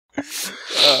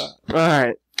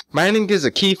Alright. Mining is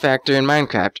a key factor in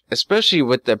Minecraft, especially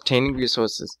with the obtaining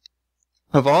resources.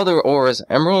 Of all the ores,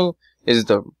 emerald is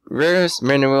the rarest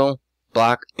mineral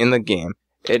block in the game.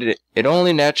 It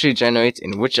only naturally generates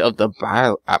in which of the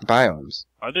biomes?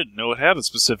 I didn't know it had a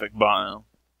specific biome.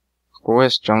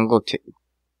 Forest, jungle,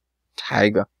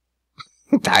 taiga.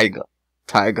 Taiga.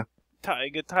 Tiger,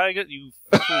 you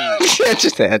fool. I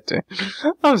just had to.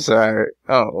 I'm sorry.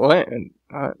 Oh, what?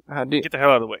 How do you... Get the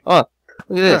hell out of the way. Oh,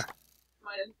 look at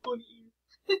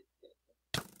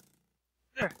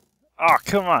this. Oh,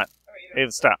 come on.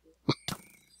 Aven, stop.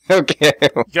 Okay.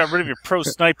 You got rid of your pro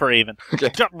sniper, Aven. Okay.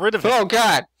 Got rid of it. Oh,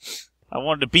 God. I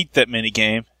wanted to beat that mini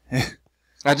game.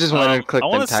 I just wanted to click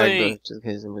the say, tag just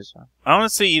because it was fun. I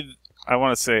want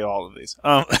to say all of these.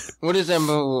 What is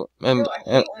emerald in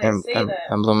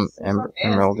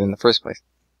the first place?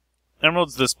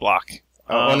 Emerald's this block.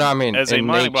 No, I mean as a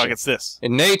mining block, it's this.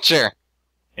 In nature.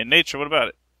 In nature, what about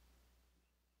it?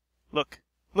 Look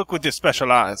with your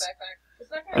special eyes.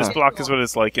 This block is what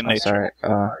it's like in nature.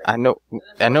 Sorry. I know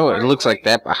it looks like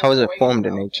that, but how is it formed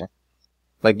in nature?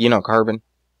 Like, carbon.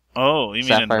 Oh, you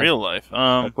sapphire. mean in real life?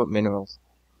 Like what minerals?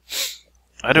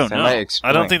 I don't know. I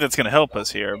don't think that's going to help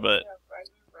us here, but...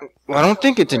 Well, I don't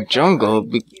think it's a jungle,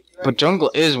 but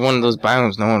jungle is one of those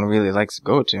biomes no one really likes to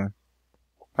go to.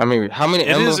 I mean, how many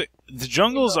emeralds... The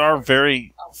jungles are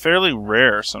fairly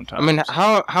rare sometimes. I mean,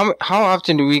 how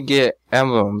often do we get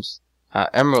emeralds?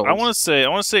 Emeralds. I want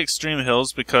to say extreme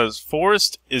hills because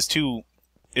forest is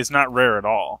not rare at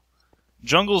all.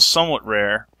 Jungle's somewhat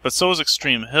rare, but so is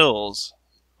extreme hills.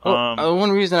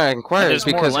 One reason I inquired is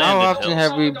because how often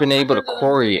have we been able to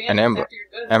quarry an emerald?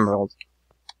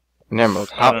 An emerald.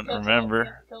 I don't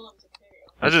remember.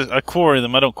 I quarry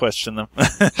them. I don't question them.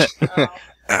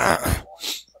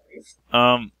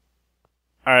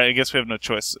 Alright, I guess we have no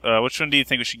choice. Which one do you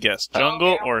think we should guess?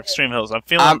 Jungle or extreme hills? I'm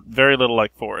feeling very little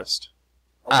like forest.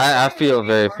 I feel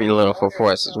very little for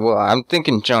forest as well. I'm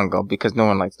thinking jungle because no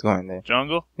one likes going there.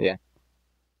 Jungle? Yeah.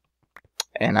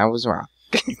 And I was wrong.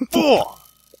 Fool!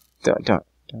 Don't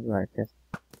write this.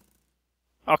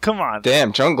 Oh, come on.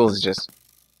 Damn, jungle is just...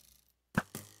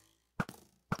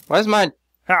 Why is mine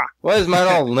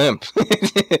all limp?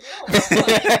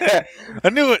 I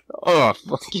knew it! Oh,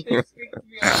 fuck you.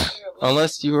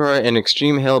 Unless you are in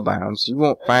extreme hill biomes, you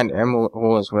won't find emerald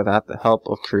ores without the help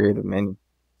of creative menu.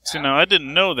 See, now, I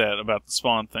didn't know that about the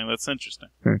spawn thing. That's interesting.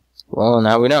 Well,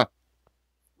 now we know.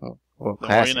 Well, the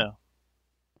more you know.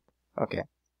 Okay.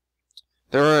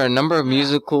 There are a number of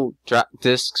musical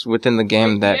discs within the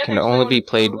game that can only be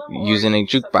played using a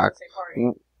jukebox.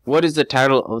 What is the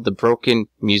title of the broken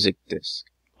music disc?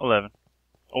 11.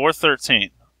 Or 13.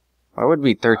 Why would it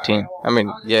be 13? I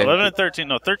mean, yeah. 11 and 13.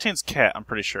 No, 13's cat, I'm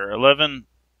pretty sure. 11,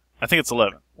 I think it's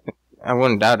 11. I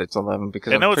wouldn't doubt it's 11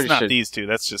 because I know it's not these two.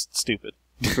 That's just stupid.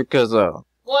 Because,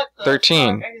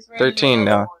 13.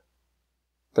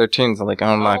 13's like an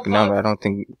unlocked number. I don't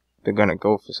think they're gonna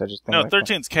go for such a thing. No, like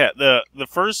 13's cat. The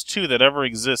first two that ever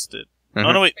existed. Mm-hmm.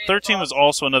 Oh, no, wait. 13 was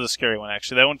also another scary one,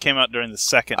 actually. That one came out during the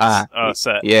second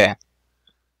set. Yeah.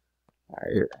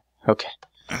 Okay.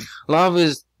 Lava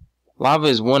is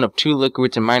one of two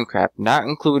liquids in Minecraft, not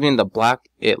including the block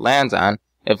it lands on.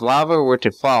 If lava were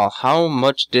to fall, how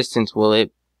much distance will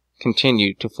it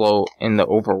continue to flow in the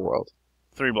overworld?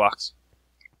 3 blocks.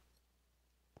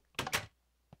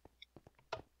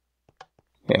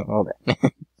 Yeah, hold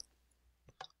it.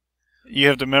 You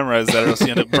have to memorize that or else you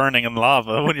end up burning in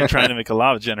lava when you're trying to make a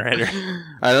lava generator.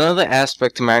 Another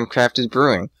aspect to Minecraft is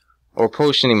brewing, or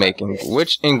potion making.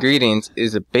 Which ingredients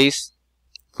is a base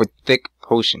for thick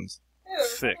potions?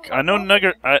 Thick. I know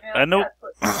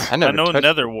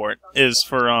netherwort is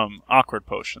for awkward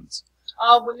potions.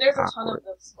 When there's a ton of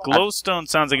those. Glowstone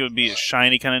sounds like it would be a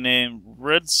shiny kind of name.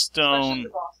 Redstone,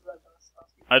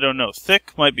 I don't know.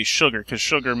 Thick might be sugar, because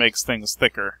sugar makes things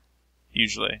thicker,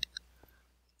 usually.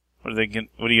 What are you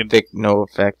gonna... Thick, no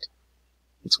effect.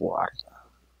 It's water.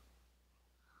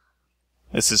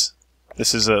 This is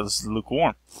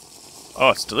lukewarm. Oh,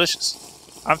 it's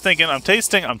delicious. I'm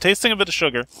tasting a bit of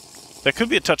sugar. There could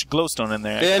be a touch of glowstone in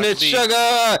there. And it's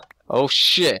sugar! Oh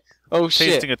shit. Oh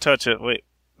shit. Tasting a touch of... Wait.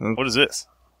 What is this?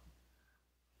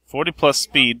 40 plus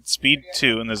speed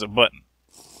 2, and there's a button.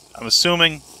 I'm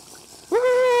assuming...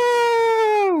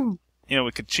 Woo!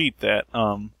 We could cheat that,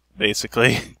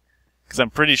 basically. Because I'm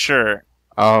pretty sure...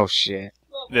 Oh shit.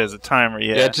 There's a timer,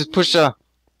 yeah. Yeah, just push that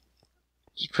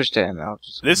and I'll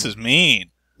just... This is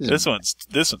mean. This one's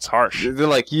harsh. They're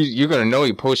like, you're gonna know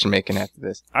you're potion making after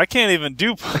this. I can't even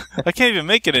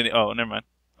make it any... Oh, never mind.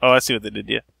 Oh, I see what they did,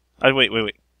 yeah.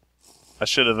 Wait. I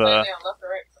should have,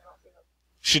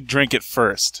 should drink it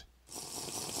first.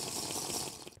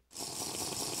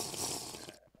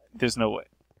 There's no way.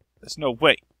 There's no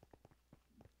way.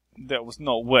 There was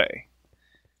no way.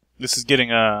 This is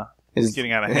getting it's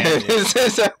getting out of hand. This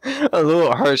is a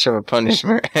little harsh of a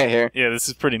punishment here. Yeah, this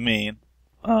is pretty mean.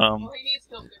 Well, he needs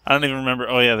to I don't even remember.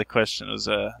 Oh yeah, the question was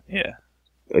yeah.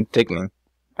 Thickening.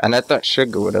 And I thought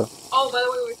sugar would have. Oh, by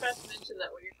the way, we forgot to mention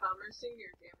that when you're conversing, your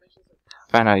damage isn't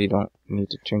half. Find out you don't need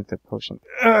to drink the potion.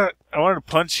 I wanted to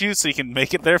punch you so you can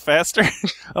make it there faster.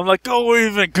 I'm like, go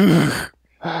even.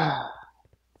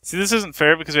 See, this isn't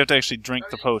fair because we have to actually drink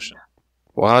the potion.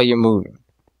 While you're moving.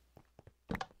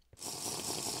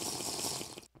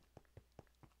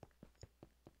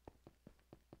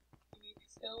 You need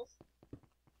these skills.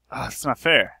 Ah, that's not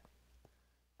fair.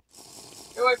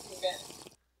 Get away from me, man.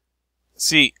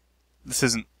 See, this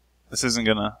isn't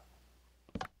gonna.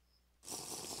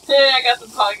 Yeah, I got some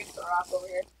pog against the rock over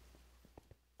here.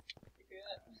 You do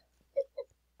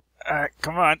that. Alright,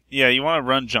 come on. Yeah, you want to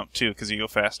run jump too because you go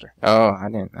faster. Oh, I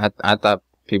didn't. I thought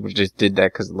people just did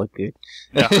that because it looked good.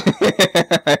 No.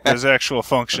 There's actual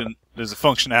function. There's a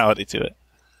functionality to it.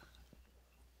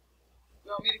 You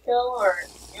want me to kill, or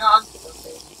I'm just gonna go.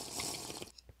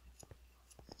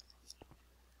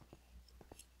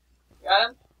 Got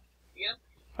him? You get him?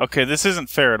 Okay, this isn't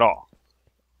fair at all.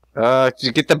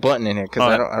 Just get the button in here because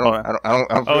I don't.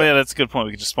 Oh yeah, that's a good point.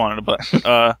 We could just spawn in a button.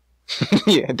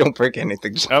 Yeah, don't break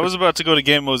anything. I was about to go to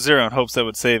game mode 0 in hopes that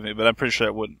would save me, but I'm pretty sure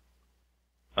it wouldn't.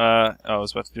 I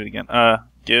was about to do it again.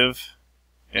 Give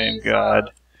game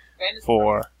god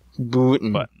for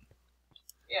booting. button.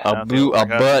 Yeah. A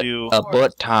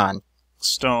button.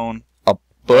 Stone. A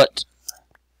butt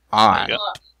on. Yep.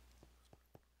 Oh,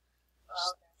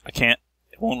 I can't.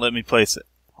 It won't let me place it.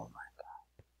 Oh my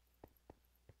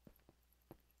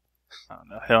Oh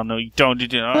no! Hell no! You don't. You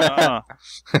do. No.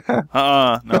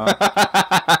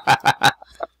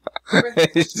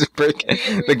 It's just breaking.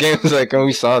 The game's like, oh,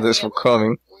 we saw this. We're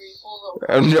coming.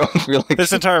 I don't feel like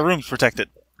This entire room's protected.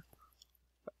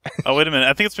 Oh wait a minute!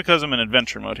 I think it's because I'm in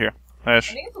adventure mode here. I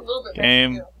think it's a little bit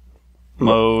Game better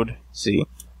mode. C.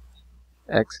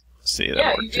 X. See too. that Yeah,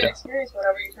 you works. get Yeah. experience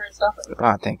whenever you turn stuff in.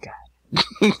 Oh, thank God.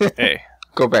 Hey.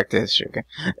 Go back to this sugar.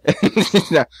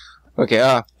 No. Okay.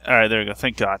 All right. There we go.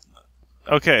 Thank God.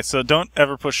 Okay, so don't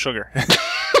ever push sugar.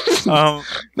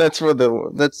 That's for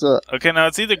the. That's Okay, now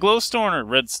it's either glowstone or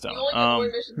redstone. You only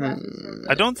get the mission passes.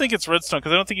 I don't think it's redstone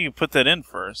because I don't think you can put that in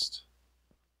first.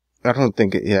 I don't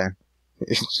think it. Yeah.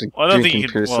 It's like Well, I don't think drinking you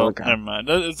can. pure Well, silicon. never mind.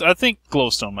 I think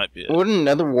glowstone might be it. Wouldn't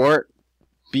another wart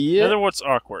be it? Nether wart's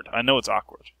awkward. I know it's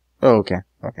awkward. Oh, okay.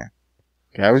 Okay.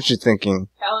 Okay. I was just thinking.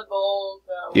 Talent gold.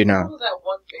 You know. What was that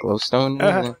one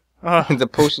thing? Glowstone. The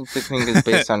potion thing is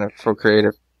based on a for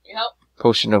creative You help?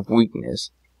 potion of weakness.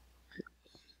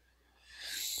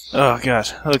 Oh god,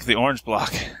 look at the orange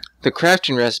block. The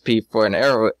crafting recipe for an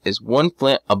arrow is 1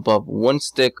 flint above 1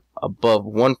 stick above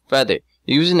 1 feather.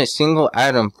 Using a single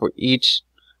item for each,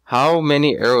 how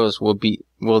many arrows will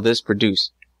this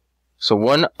produce? So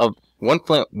 1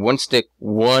 flint, 1 stick,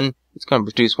 1. It's gonna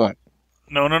produce 1.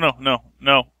 No.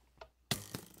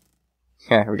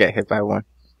 Yeah, we got hit by 1.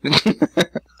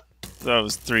 That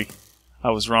was 3. I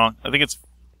was wrong. I think it's.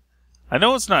 I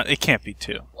know it's not. It can't be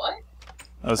 2. What?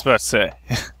 I was about to say.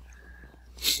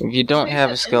 If you don't have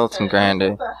a skeleton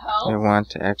grinder, What the hell? I want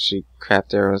to actually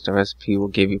craft arrows. The recipe will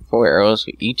give you 4 arrows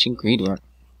for each ingredient.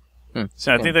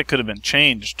 See, I think that could have been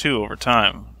changed too over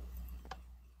time.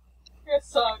 You guys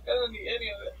suck. I don't need any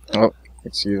of it. Oh,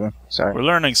 excuse me. Sorry. We're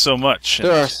learning so much.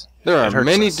 There It are hurts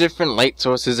many us. different light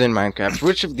sources in Minecraft.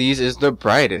 Which of these is the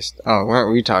brightest? Oh,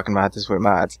 weren't we talking about this with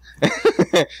mods?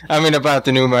 I mean, about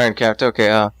the new Minecraft.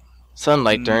 Okay,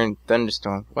 sunlight during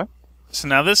thunderstorm. What? So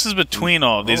now this is between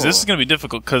all of these. This is going to be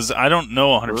difficult because I don't know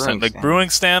 100%. Brewing Like stand. brewing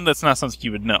stand, that's not something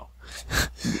you would know.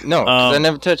 No, 'cause I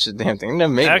never touched the damn thing. I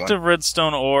never made Active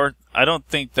redstone ore, I don't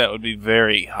think that would be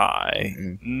very high.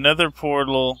 Nether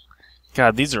portal,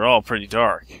 God, these are all pretty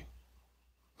dark. one.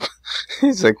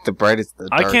 It's like the brightest. The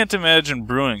I dark. can't imagine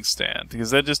brewing stand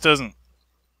because that just doesn't.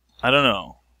 I don't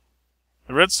know.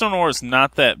 The redstone ore is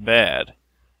not that bad,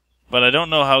 but I don't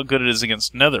know how good it is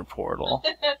against Nether portal.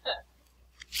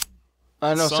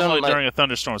 I know Sunlight sunlight. during a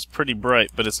thunderstorm is pretty bright,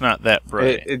 but it's not that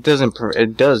bright. It doesn't.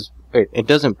 It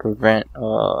doesn't prevent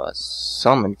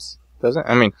summons, does it?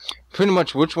 I mean, pretty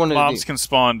much which one of Mobs these? can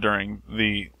spawn during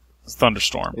the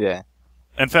thunderstorm. Yeah.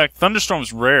 In fact,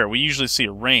 thunderstorm's rare. We usually see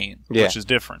a rain, Yeah. which is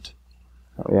different.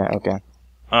 Oh, yeah. Okay.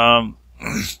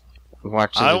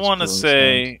 Watch. I want to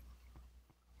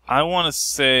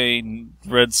say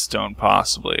redstone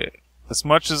possibly. As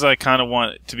much as I kind of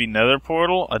want it to be Nether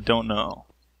portal, I don't know.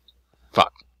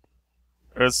 Fuck.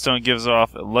 Redstone gives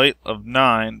off a light of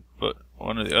 9, but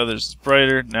one of the others is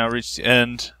brighter. Now reach the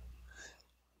end.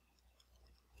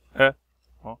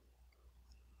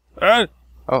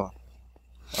 Oh.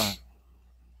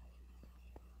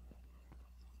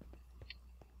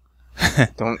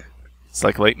 Don't. It's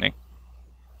like lightning.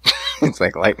 It's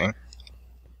like lightning.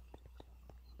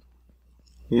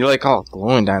 You're like all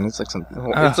glowing down. It's like some.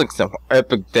 It's like some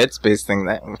epic Dead Space thing.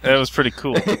 That was pretty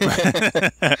cool.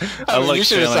 I mean, like you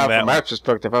should have saw that from my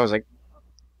perspective. I was like,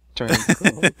 twinkle,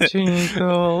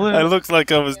 twinkle. I looked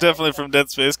like I was definitely from Dead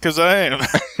Space because I am.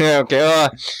 Okay.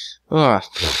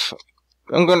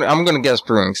 I'm gonna guess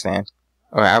brewing stand.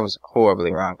 Oh, I was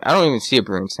horribly wrong. I don't even see a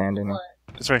brewing stand in here.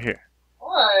 It's right here.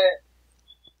 What?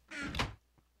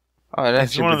 Oh,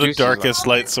 that's It's one of the darkest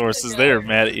light sources. They are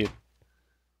mad at you.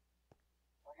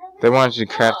 They wanted you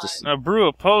to craft this Now brew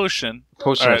a potion.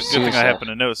 potion Alright, of good thing I suicide. happen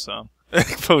to know some.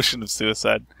 Potion of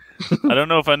suicide. I don't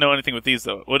know if I know anything with these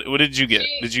though. What did you get?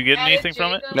 Did you get anything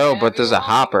from it? No, but there's a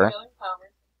hopper.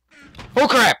 Oh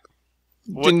crap!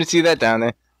 What? Didn't see that down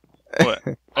there. What?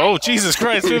 Oh Jesus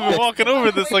Christ! We've been walking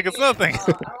over this like it's nothing.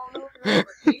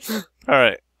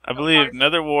 Alright, I believe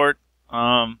nether wart,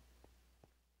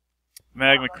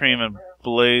 magma cream, and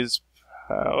blaze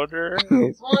powder.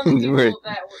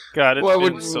 God, it's why been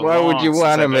would so why long would you since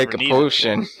want to I've make ever a needed it.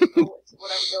 potion?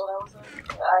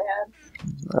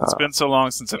 It's been so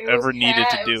long since I've ever needed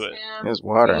to do it. There's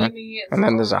water, and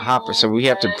then there's a hopper, so we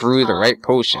have to brew the right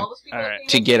potion Alright.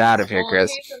 to get out of here,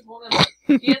 Chris.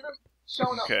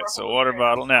 Okay, so water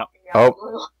bottle. Now,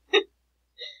 Oh,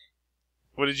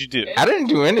 what did you do? I didn't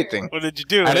do anything. What did you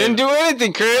do? I didn't do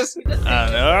anything, Chris. I don't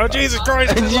know. Oh, Jesus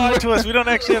Christ, you lied to us. We don't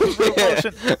actually have to brew a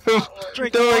potion.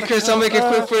 Drink Don't worry, water. Chris. I'll make it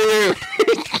quick for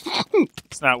you.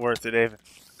 It's not worth it, Aven.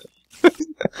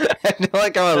 I don't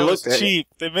like how I That was looked at it. cheap.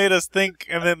 They made us think,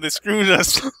 and then they screwed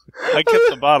us. I kept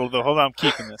the bottle, though. Hold on, I'm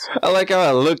keeping this. I like how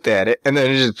I looked at it, and then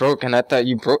it just broke, and I thought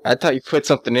you put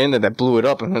something in there that blew it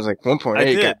up, and it was like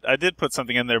 1.8. I did put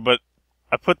something in there, but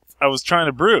I was trying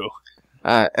to brew.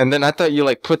 And then I thought you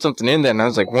like put something in there, and I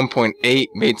was like 1.8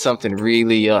 made something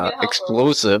really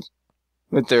explosive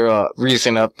with their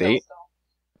recent update.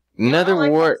 Nether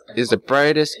wart is the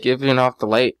brightest, giving off the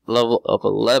light level of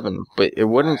 11, but it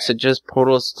wouldn't suggest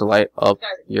portals to light up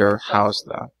your house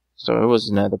though. So it was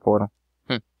another portal.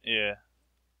 Yeah.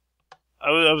 I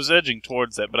was edging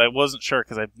towards that, but I wasn't sure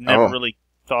because I've never really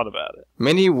thought about it.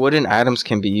 Many wooden items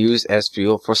can be used as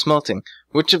fuel for smelting.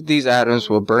 Which of these items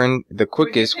will burn the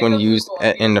quickest when used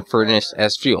in the furnace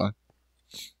as fuel?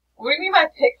 What do you mean by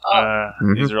pick up?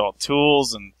 These are all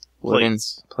tools and Wooden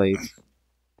plates. plates.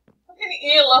 I'm getting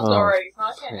Ian left Oh. already, so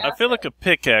I can't I feel like a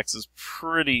pickaxe is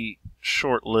pretty Ian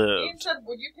short-lived. said,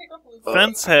 would you pick up Luke?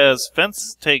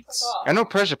 Fence takes... I know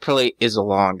pressure plate is the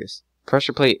longest.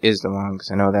 Pressure plate is the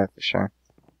longest. I know that for sure.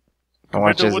 I Compared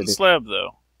watch to a as wooden it is. slab,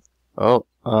 though. Oh,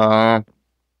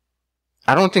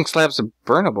 I don't think slabs are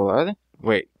burnable, are they?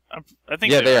 Wait, I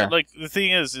think Yeah, they are. Like, the thing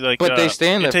is, like... but they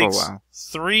stay in there it for a takes while.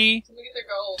 three... Somebody get their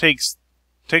gold.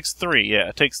 Takes three, yeah.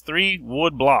 It takes 3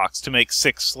 wood blocks to make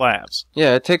 6 slabs.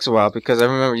 Yeah, it takes a while because I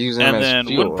remember using them And as then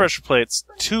fuel. wooden pressure plates,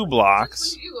 2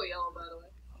 blocks. You go yellow, by the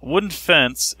way. Wooden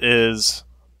fence is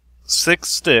 6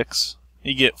 sticks.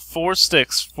 You get 4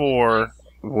 sticks for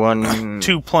One.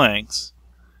 2 planks.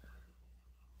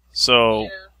 So Yeah.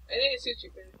 I think it suits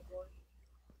you pretty well.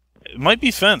 it might be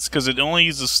fence because it only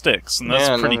uses sticks, and that's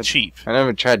Yeah, pretty no, cheap. I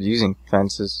never tried using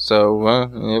fences, so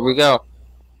here we go.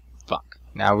 Fuck.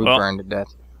 Now we Well- burned to death.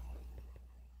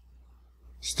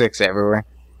 Sticks everywhere.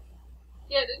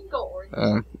 Yeah, it didn't go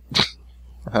orange.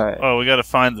 Alright. Oh, we gotta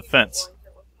find the fence.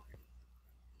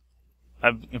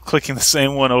 I'm clicking the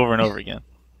same one over and over again.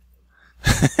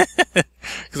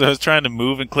 Because I was trying to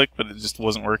move and click, but it just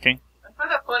wasn't working. I find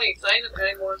that funny because I end up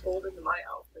getting more gold into my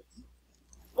outfits.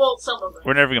 Well, some of them.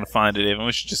 We're never gonna find it, even.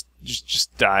 We should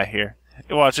just die here.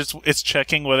 Watch, it's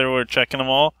checking whether we're checking them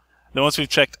all. Then once we've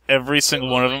checked every single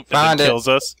one of them, Found it it. kills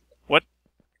us. What?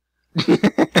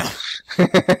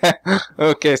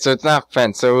 Okay, so it's not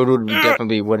fence, so it would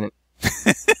definitely be wooden.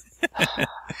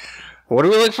 What are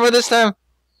we looking for this time?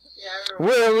 Yeah, I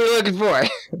remember. What are we looking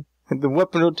for? The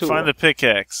weapon or tool. Find the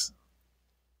pickaxe.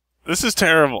 This is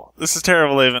terrible. This is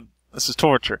terrible, Aven. This is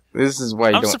torture. This is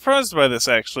why you I'm don't. surprised by this,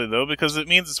 actually, though, because it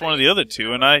means it's one of the other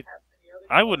two, and I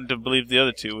wouldn't have believed the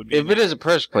other two would be. If it is a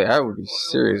pressure plate, I would be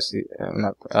seriously. I'm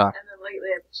not. And then lately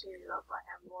I've been changing it up. I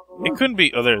have more of a It couldn't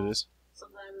be. Oh, there it is.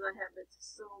 Sometimes I have it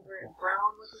silver and brown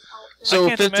with this outfit. So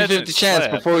can't imagine 50-50 it's chance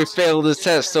slab. before we fail this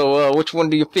test. So which one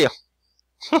do you feel?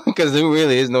 Because there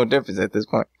really is no difference at this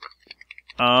point.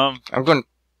 I'm going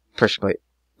pressure plate.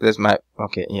 This might.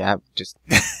 Okay, yeah. I'm just.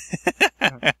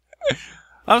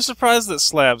 I'm surprised that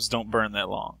slabs don't burn that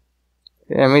long.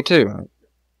 Yeah, me too.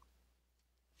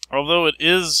 Although it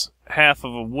is half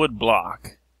of a wood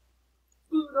block.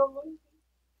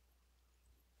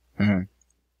 Mm-hmm.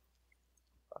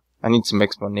 I need some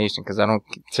explanation because I don't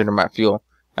consider my fuel.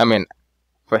 I mean,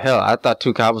 for hell, I thought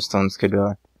 2 cobblestones could.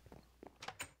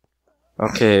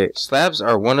 Okay, slabs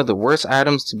are one of the worst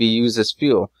items to be used as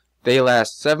fuel. They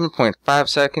last 7.5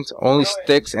 seconds. Only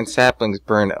sticks and saplings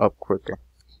burn up quicker.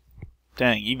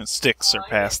 Dang, even sticks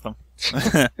surpass them.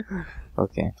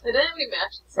 Okay. They didn't have any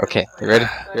matches. Okay, you ready?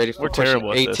 Ready for We're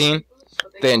terrible at this. 18?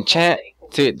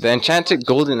 The enchanted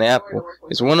golden apple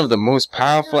is one of the most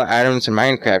powerful items in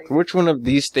Minecraft. Which one of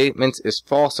these statements is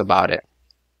false about it?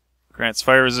 Grants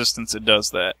fire resistance, it does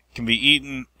that. Can be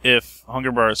eaten if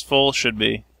hunger bar is full, should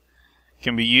be.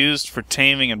 Can be used for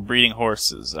taming and breeding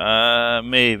horses.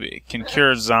 Maybe. Can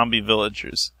cure zombie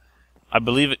villagers. I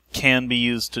believe it can be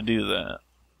used to do that.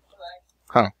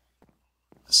 Huh.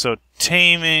 So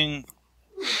taming...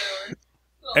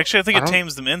 Actually, I think it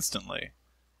tames them instantly.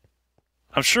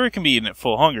 I'm sure it can be eaten at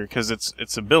full hunger because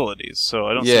it's abilities, so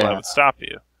I don't see why it would stop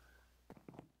you.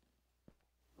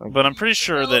 But I'm pretty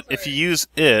sure that if you use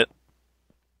it,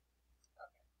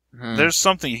 there's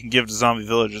something you can give to zombie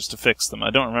villagers to fix them. I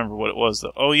don't remember what it was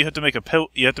though. Oh, you have to make a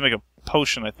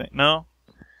potion, I think. No?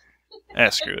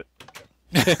 Screw it.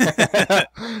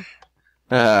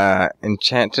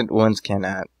 Enchanted ones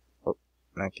cannot. Oh,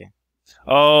 okay.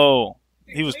 Oh,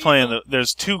 he was playing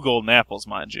there's 2 golden apples,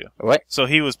 mind you. What? So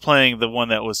he was playing the one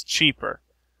that was cheaper.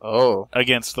 Oh.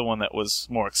 Against the one that was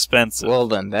more expensive. Well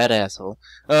done, that asshole.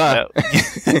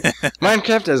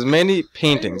 Minecraft has many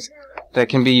paintings that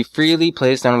can be freely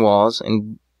placed on walls.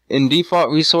 In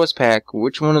default resource pack,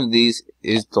 which one of these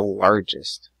is the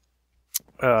largest?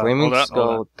 Flaming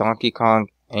Skull, Donkey Kong,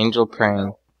 Angel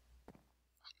praying.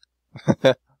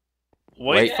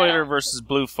 White fighter versus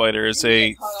blue fighter is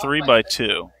a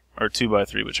 3x2 or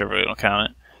 2x3, whichever way you don't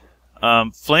count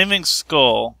it. Flaming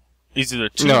Skull is either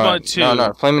 2x2.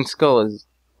 No. Flaming Skull is.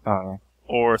 Oh yeah.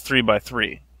 Or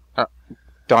 3x3.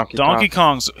 Donkey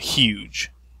Kong's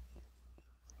huge.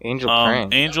 Angel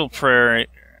praying. Angel prayer.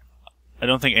 I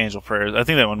don't think Angel prayer. I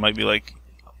think that one might be like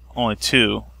only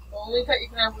 2. The only pet you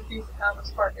can have with these comics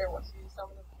partner once you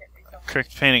summon them can't be summoned.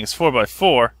 Correct painting is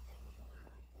 4x4.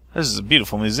 This is a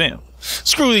beautiful museum.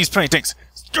 Screw these paintings!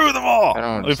 Screw them all!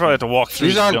 We probably have to walk through.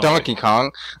 These aren't Donkey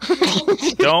Kong.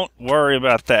 Don't worry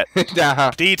about that.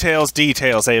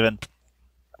 Details, Aven.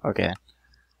 Okay.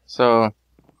 So.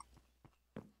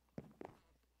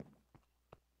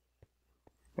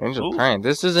 Angel praying.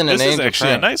 This isn't an angel praying. This is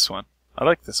actually a nice one. I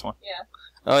like this one. Yeah.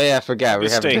 Oh yeah, I forgot. We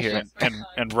have stay here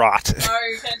and rot.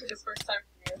 Sorry, you can't take this first time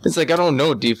from you. It's like I don't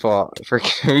know default.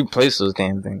 Replace those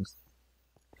damn things.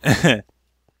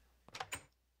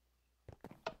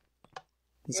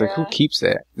 It's like, who keeps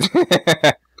that?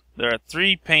 There are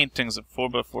 3 paintings of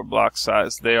 4x4 block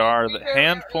size. They are the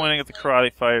hand pointing at the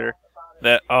karate fighter.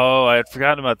 I had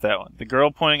forgotten about that one. The girl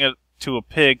pointing to a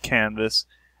pig canvas,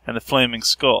 and the flaming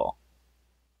skull.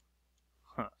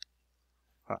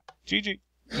 GG.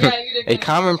 Yeah, you did. A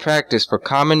common practice for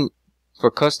custom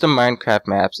Minecraft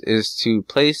maps is to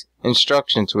place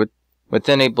instructions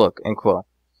within a book and quill.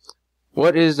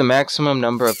 What is the maximum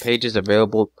number of pages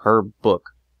available per book?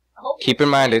 Keep in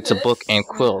mind it's a book and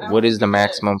quill. What is the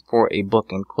maximum for a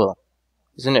book and quill?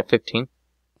 Isn't it 15?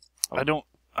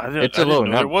 It's a low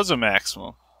number. There was a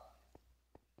maximum.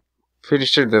 Pretty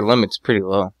sure the limit's pretty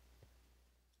low.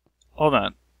 Hold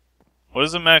on. What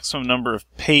is the maximum number of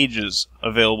pages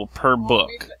available per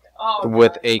book?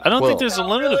 With a quill. I don't think there's a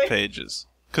limit of pages.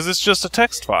 Because it's just a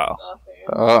text file.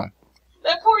 Oh.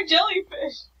 That poor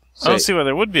jellyfish. I don't see why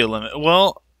there would be a limit.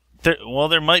 Well,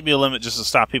 there might be a limit just to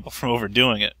stop people from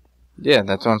overdoing it. Yeah,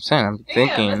 that's what I'm saying. I'm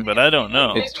thinking. But I don't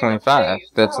know. It's 25.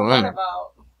 That's the limit.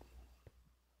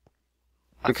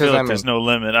 Because I feel like there's no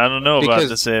limit. I don't know about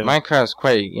this. Minecraft's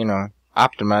quite,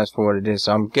 optimized for what it is.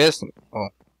 So I'm guessing. Oh,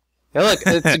 hey, look,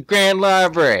 it's a grand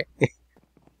library.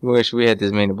 Wish we had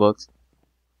this many books.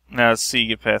 Now let's see,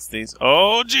 get past these.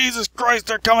 Oh, Jesus Christ,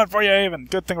 they're coming for you, Aven.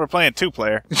 Good thing we're playing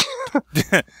 2-player.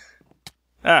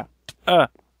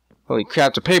 Holy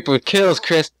crap, the paper kills,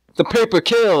 Chris. The paper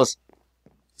kills.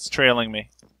 It's trailing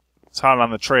me. It's hot on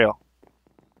the trail.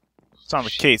 It's on the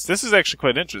case. This is actually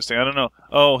quite interesting. I don't know.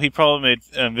 Oh, he probably made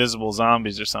invisible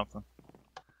zombies or something.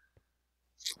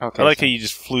 Okay. I like how you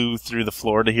just flew through the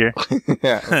floor to here.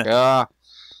 Yeah.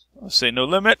 I'll say no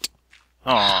limit.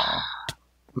 Aww.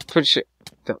 I'm pretty sure.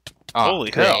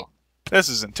 Holy hell. This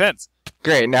is intense.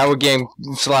 Great, now we're getting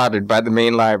slaughtered by the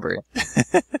main library.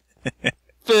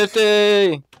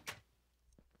 50!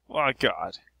 Oh,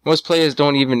 God. Most players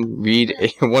don't even read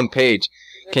one page.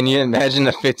 Can you imagine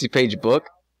a 50-page book?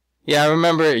 Yeah, I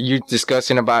remember you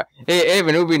discussing about, hey,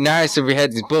 Aven, it would be nice if we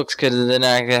had these books, because then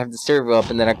I could have the server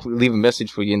up, and then I could leave a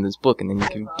message for you in this book, and then you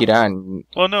can get on.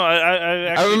 Well, no, I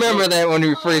actually I remember that when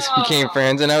we first became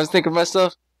friends, and I was thinking to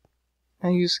myself, I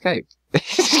use Skype.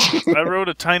 I wrote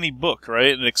a tiny book, right?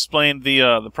 It explained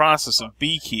the process of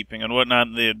beekeeping and whatnot,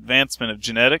 and the advancement of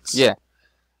genetics. Yeah.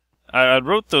 I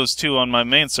wrote those two on my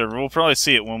main server. We'll probably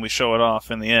see it when we show it off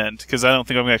in the end, because I don't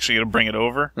think I'm actually going to bring it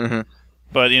over. Mm-hmm.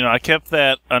 But, I kept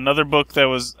that, another book that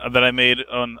I made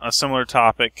on a similar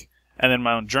topic, and then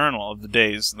my own journal of the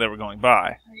days that were going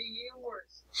by.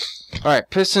 Alright,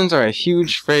 Pistons are a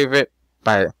huge favorite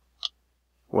by...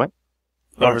 What?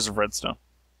 Lovers of Redstone.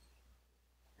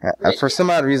 For some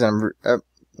odd reason,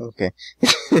 okay.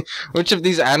 Which of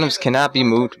these items cannot be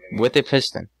moved with a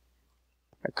piston?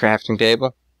 A crafting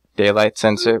table? Daylight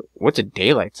sensor? What's a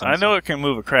daylight sensor? I know it can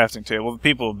move a crafting table.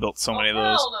 People have built so many of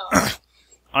those.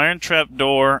 Iron trap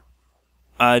door.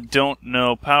 I don't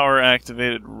know. Power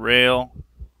activated rail.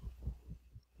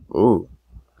 Ooh.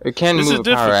 It can This move is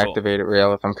a power difficult. activated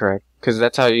rail if I'm correct. Because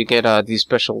that's how you get these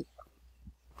special...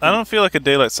 I don't feel like a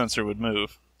daylight sensor would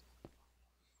move.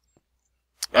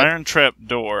 Iron trap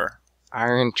door.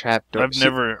 Iron trap door. I've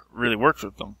never really worked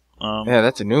with them. Yeah,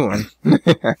 that's a new one.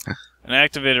 An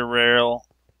activated rail.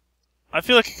 I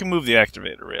feel like it can move the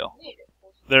activated rail.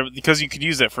 Because you could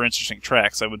use that for interesting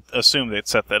tracks. I would assume they'd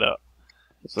set that up.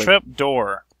 Like, Trap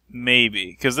door,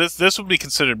 maybe. Because this would be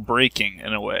considered braking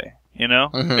in a way. You know?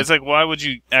 Mhm. It's like, why would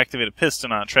you activate a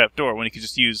piston on a trap door when you could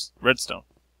just use redstone?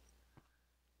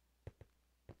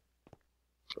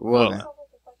 well,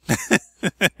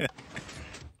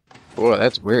 whoa,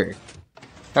 that's weird.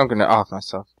 I'm gonna off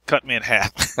myself. Cut me in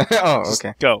half. Oh, Just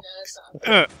okay. go.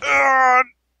 Oh.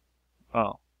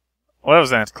 Well, that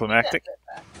was anticlimactic.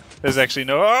 There's actually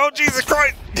no... Oh, Jesus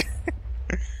Christ!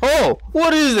 Oh,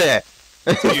 what is that?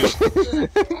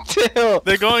 Tail.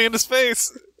 They're going into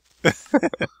space! I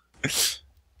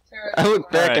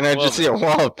look back Alright, and I well- just see a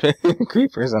wall of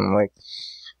creepers, and I'm like,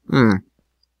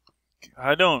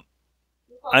 I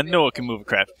know it can move a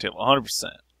crafting table, 100%.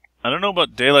 I don't know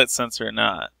about daylight sensor or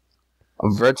not.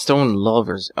 Redstone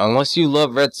lovers. Unless you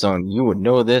love Redstone, you would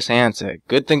know this answer.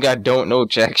 Good thing I don't know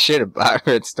jack shit about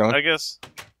Redstone. I guess...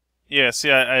 Yeah,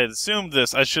 see, I had assumed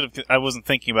this. I wasn't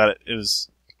thinking about it. It was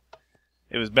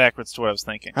backwards to what I was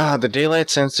thinking. The daylight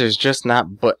sensor is just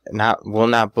will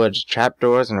not budge.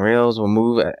 Trapdoors and rails will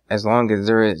move as long as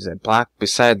there is a block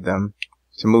beside them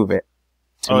to move it.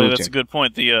 Oh, yeah, that's a good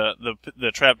point.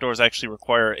 The trapdoors actually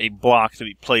require a block to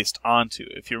be placed onto.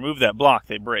 If you remove that block,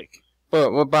 they break.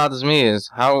 But what bothers me is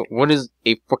what is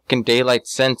a fucking daylight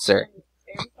sensor?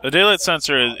 The daylight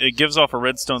sensor, it gives off a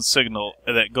redstone signal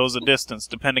that goes a distance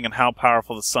depending on how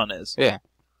powerful the sun is. Yeah.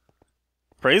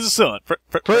 Praise the sun.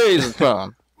 Praise the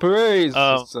sun. Praise the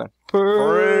Um, sun.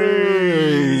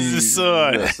 Praise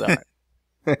the sun.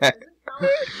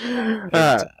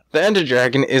 The Ender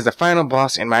Dragon is the final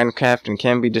boss in Minecraft and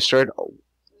can be destroyed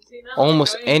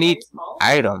almost any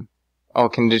item. Oh,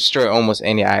 can destroy almost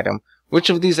any item. Which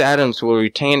of these items will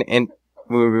retain in...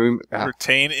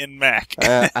 Retain in Mac.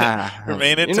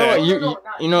 Remain intact. You know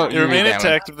what? You know You remain read that one.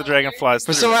 intact if the dragon flies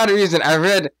For through. some odd reason, I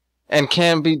read and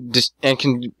can be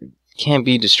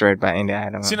destroyed by any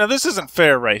item. See, now this isn't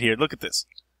fair right here. Look at this.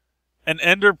 An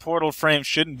ender portal frame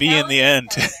shouldn't be in the end.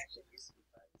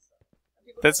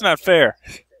 That's not fair.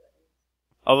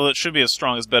 Although it should be as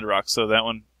strong as bedrock, so that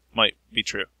one might be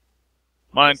true.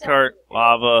 Minecart,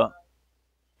 lava.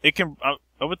 It can...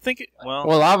 I would think it... Well,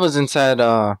 lava's inside,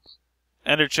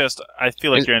 ender chest, I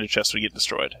feel like your ender chest would get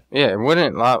destroyed. yeah,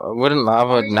 wouldn't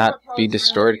lava not be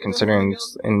destroyed considering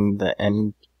it's in the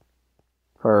end?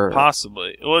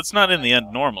 Possibly. Well, it's not in the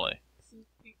end normally.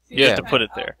 You have to put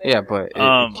it there. Yeah, but it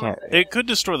can't. It could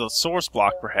destroy the source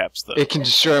block, perhaps, though. It can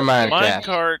destroy Minecraft.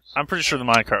 Minecart, I'm pretty sure the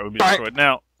minecart would be destroyed.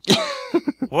 Now,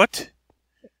 what?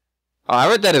 Oh, I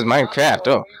read that as Minecraft.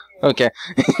 Oh, okay.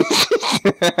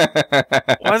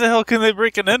 Why the hell can they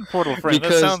break an end portal frame?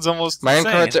 Because that sounds almost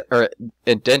Minecarts insane. are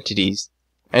entities.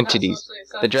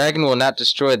 The dragon will not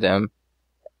destroy them.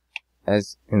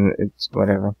 It's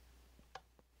whatever.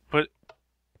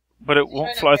 But it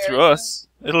won't fly through us.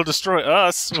 It'll destroy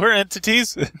us. We're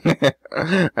entities.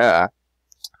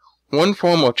 One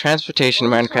form of transportation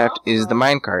in Minecraft is the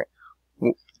minecart.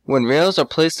 When rails are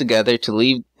placed together to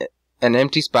leave an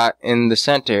empty spot in the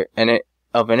center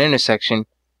of an intersection,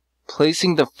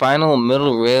 placing the final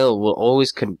middle rail will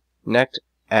always connect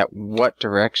at what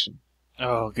direction?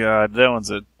 Oh god, that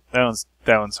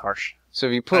one's harsh. So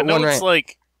if you I put know one it's right,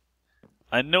 like,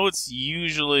 I know it's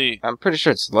usually, I'm pretty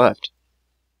sure it's left.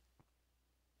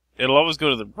 it'll always go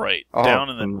to the right, Oh, down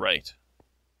and then right.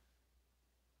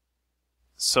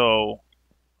 So,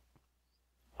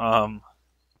 God,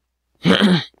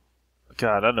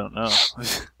 I don't know.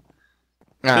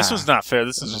 This was not fair.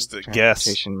 This is just a guess.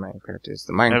 Minecraft is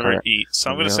the Never Minecraft. eat. So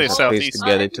I'm going to Rails say are placed southeast.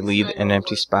 together to leave an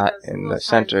empty spot in the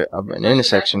center of an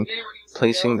intersection.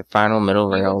 Placing the final middle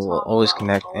rail will always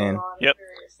connect in. Yep.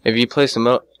 If you place a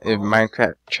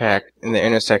Minecraft track in the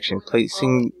intersection,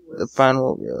 placing the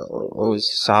final rail will always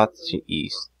south to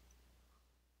east.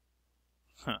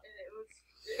 Huh.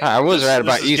 I was right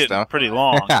about this is east, getting though. pretty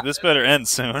long. This better end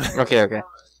soon. Okay.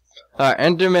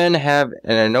 Endermen have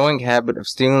an annoying habit of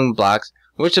stealing blocks.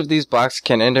 Which of these blocks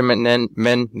can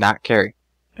Endermen not carry?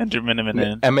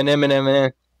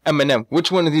 Eminem.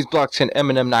 Which one of these blocks can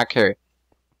Eminem not carry?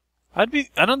 I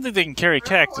don't think they can carry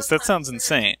cactus. That sounds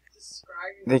insane.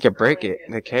 They could break it.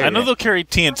 They carry I know it. they'll carry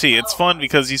TNT. It's fun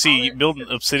because you build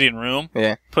an obsidian room,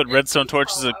 Yeah. put redstone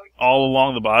torches all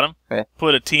along the bottom, Yeah.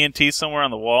 put a TNT somewhere on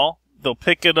the wall, they'll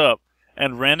pick it up,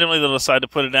 and randomly they'll decide to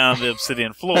put it down on the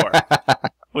obsidian floor,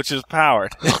 which is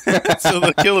powered. So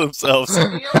they'll kill themselves.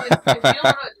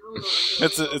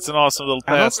 It's an awesome little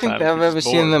I don't pastime. think I've ever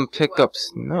seen them pick up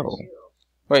snow.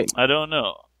 Wait. I don't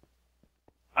know.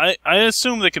 I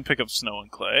assume they can pick up snow and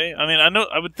clay. I mean,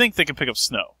 I would think they can pick up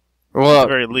snow. At Well, the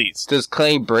very least. does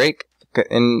clay break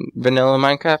in vanilla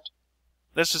Minecraft?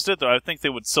 That's just it, though. I think they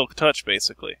would silk touch,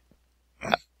 basically.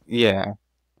 Yeah.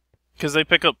 Because I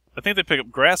think they pick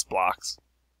up grass blocks.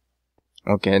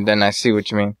 Okay, then I see what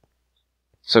you mean.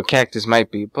 So cactus might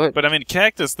be, but But I mean,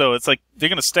 cactus, though, it's like they're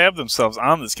going to stab themselves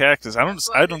on this cactus. I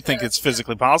don't think it's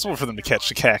physically possible for them to catch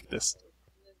the cactus.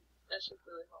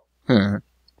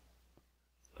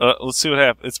 Let's see what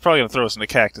happens. It's probably going to throw us into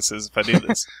cactuses if I do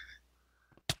this.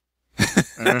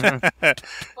 It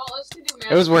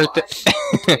was worth it.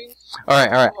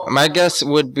 Alright. My guess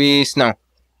would be snow.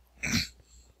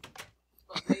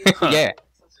 Yeah.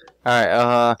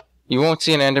 Alright, you won't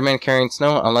see an Enderman carrying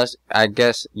snow unless, I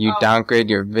guess, you downgrade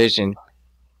your vision.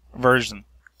 Version.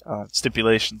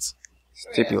 Stipulations.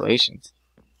 Stipulations.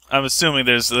 I'm assuming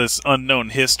there's this unknown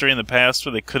history in the past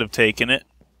where they could have taken it.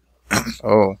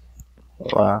 Oh.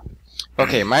 Wow.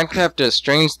 Okay, Minecraft does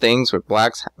strange things with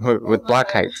block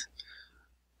heights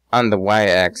on the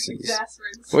y-axis.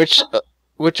 Which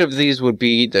of these would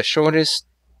be the shortest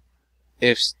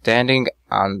if standing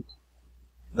on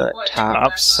the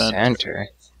top center?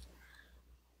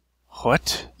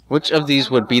 What? Which of these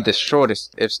would be the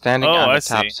shortest if standing on the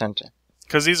top see. center?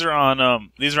 Because these are on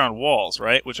walls,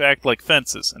 right? Which act like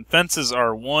fences, and fences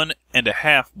are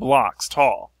 1.5 blocks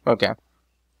tall. Okay.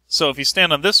 So if you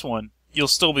stand on this one, you'll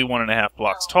still be 1.5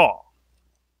 blocks tall.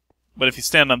 But if you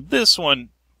stand on this one,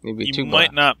 Maybe you two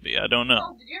might blocks. not be. I don't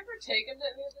know. Did you ever take him to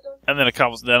any of the dungeons? And then a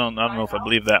couple. I don't know if I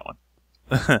believe that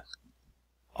one.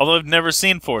 Although I've never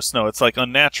seen forest snow, it's like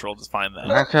unnatural to find that.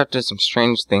 Minecraft does some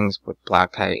strange things with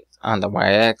block height on the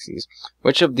y-axis.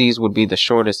 Which of these would be the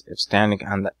shortest if standing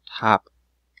on the top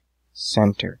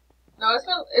center? No,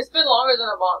 it's been longer than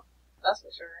a month. That's for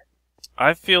sure.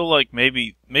 I feel like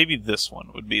maybe this one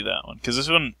would be that one, because this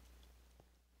one,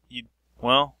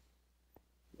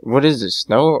 What is it,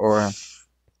 snow or?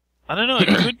 I don't know. It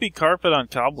could be carpet on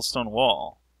cobblestone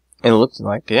wall. It looks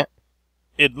like it.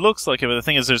 It looks like it, but the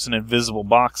thing is, there's an invisible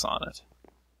box on it.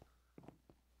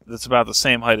 That's about the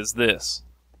same height as this.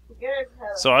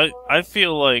 So I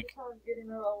feel like.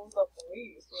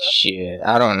 Shit,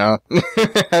 I don't know.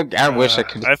 I wish I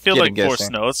could. I feel get like a guess force in.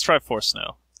 snow. Let's try force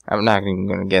snow. I'm not even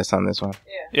gonna guess on this one.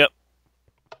 Yeah. Yep.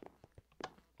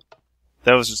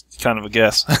 That was just kind of a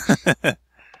guess.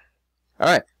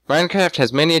 Alright, Minecraft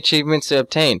has many achievements to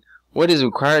obtain. What is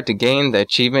required to gain the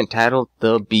achievement titled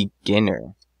The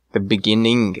Beginner? The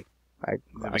Beginning.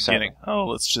 The beginning. Oh,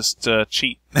 let's just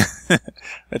cheat.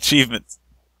 Achievements.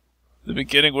 The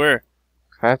beginning where?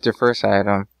 Craft your first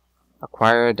item.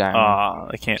 Acquire a diamond.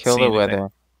 I can't Kill see the anything. weather.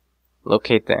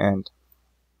 Locate the end.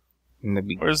 In the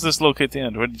beginning. Where's this locate the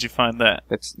end? Where did you find that?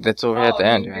 That's over at the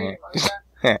end, right?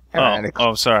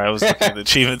 I'm sorry. I was looking at the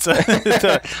achievements.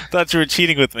 Thought you were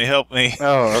cheating with me. Help me.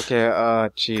 Oh, okay.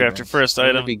 Achievements. Craft your first In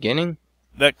item. the beginning?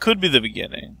 That could be the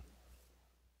beginning.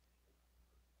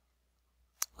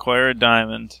 Acquire a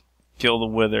diamond. Kill the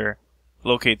wither.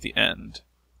 Locate the end.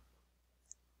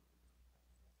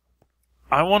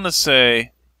 I want to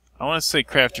say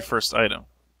craft your first item.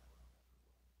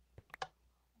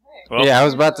 Well, Yeah, I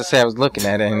was about to say I was looking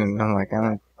at it and I'm like, I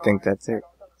don't think that's it.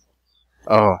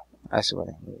 Oh, I see what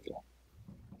I mean.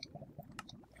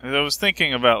 I was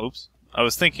thinking about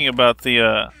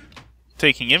the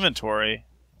taking inventory.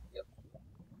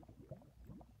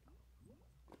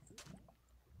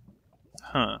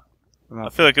 Huh. I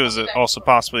feel like it was also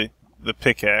possibly the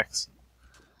pickaxe.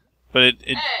 But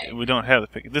we don't have the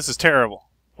pickaxe. This is terrible.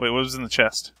 Wait, what was in the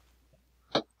chest?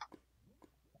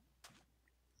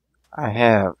 I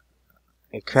have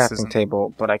a crafting isn't-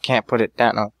 table, but I can't put it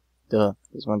down. No,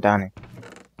 there's one down here.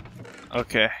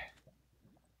 Okay.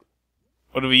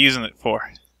 What are we using it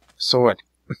for? Sword.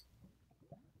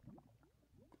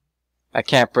 I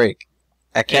can't break.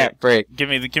 I can't break. Give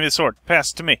me the sword.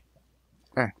 Pass it to me.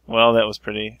 Eh. Well, that was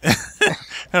pretty.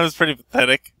 That was pretty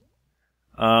pathetic.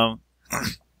 I'm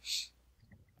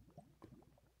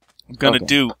gonna Okay.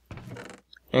 do what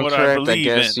I Incorrect. I believe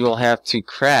guess in. you'll have to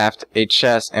craft a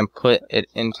chest and put it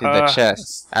into the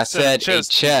chest. I said a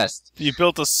chest. You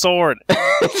built a sword.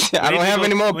 I don't have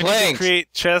any more We need to blanks.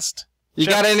 create chest. You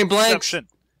got any blanks? Chestception.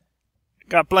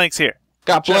 Got blanks here.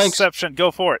 Got blanks. Chestception.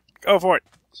 Go for it. Go for it.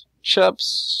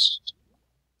 Chups.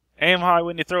 Aim high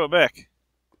when you throw it back.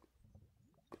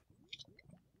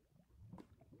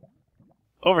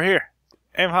 Over here.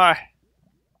 Aim high.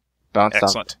 Bounce off.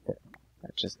 Excellent.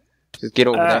 Just get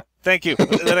over there. Thank you.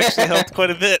 That actually helped quite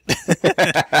a bit.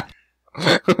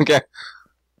 Okay.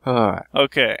 Alright.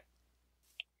 Okay.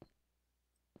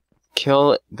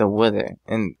 Kill the wither.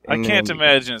 I can't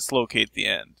imagine it's locate the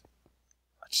end.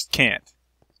 I just can't.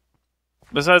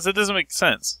 Besides, it doesn't make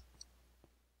sense.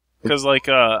 Because, like,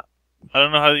 I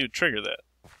don't know how you would trigger that.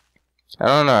 I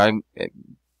don't know.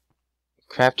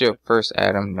 Craft your first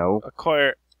item. No.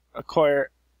 Acquire.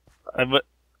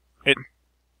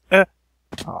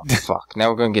 Oh, fuck. Now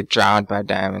we're gonna get drowned by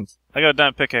diamonds. I got a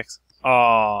diamond pickaxe.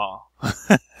 Aww.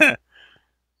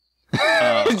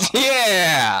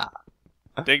 Yeah!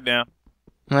 Dig down.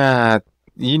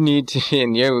 You need to,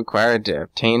 and you're required to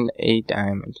obtain a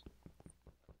diamond.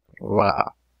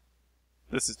 Wow.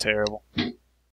 This is terrible.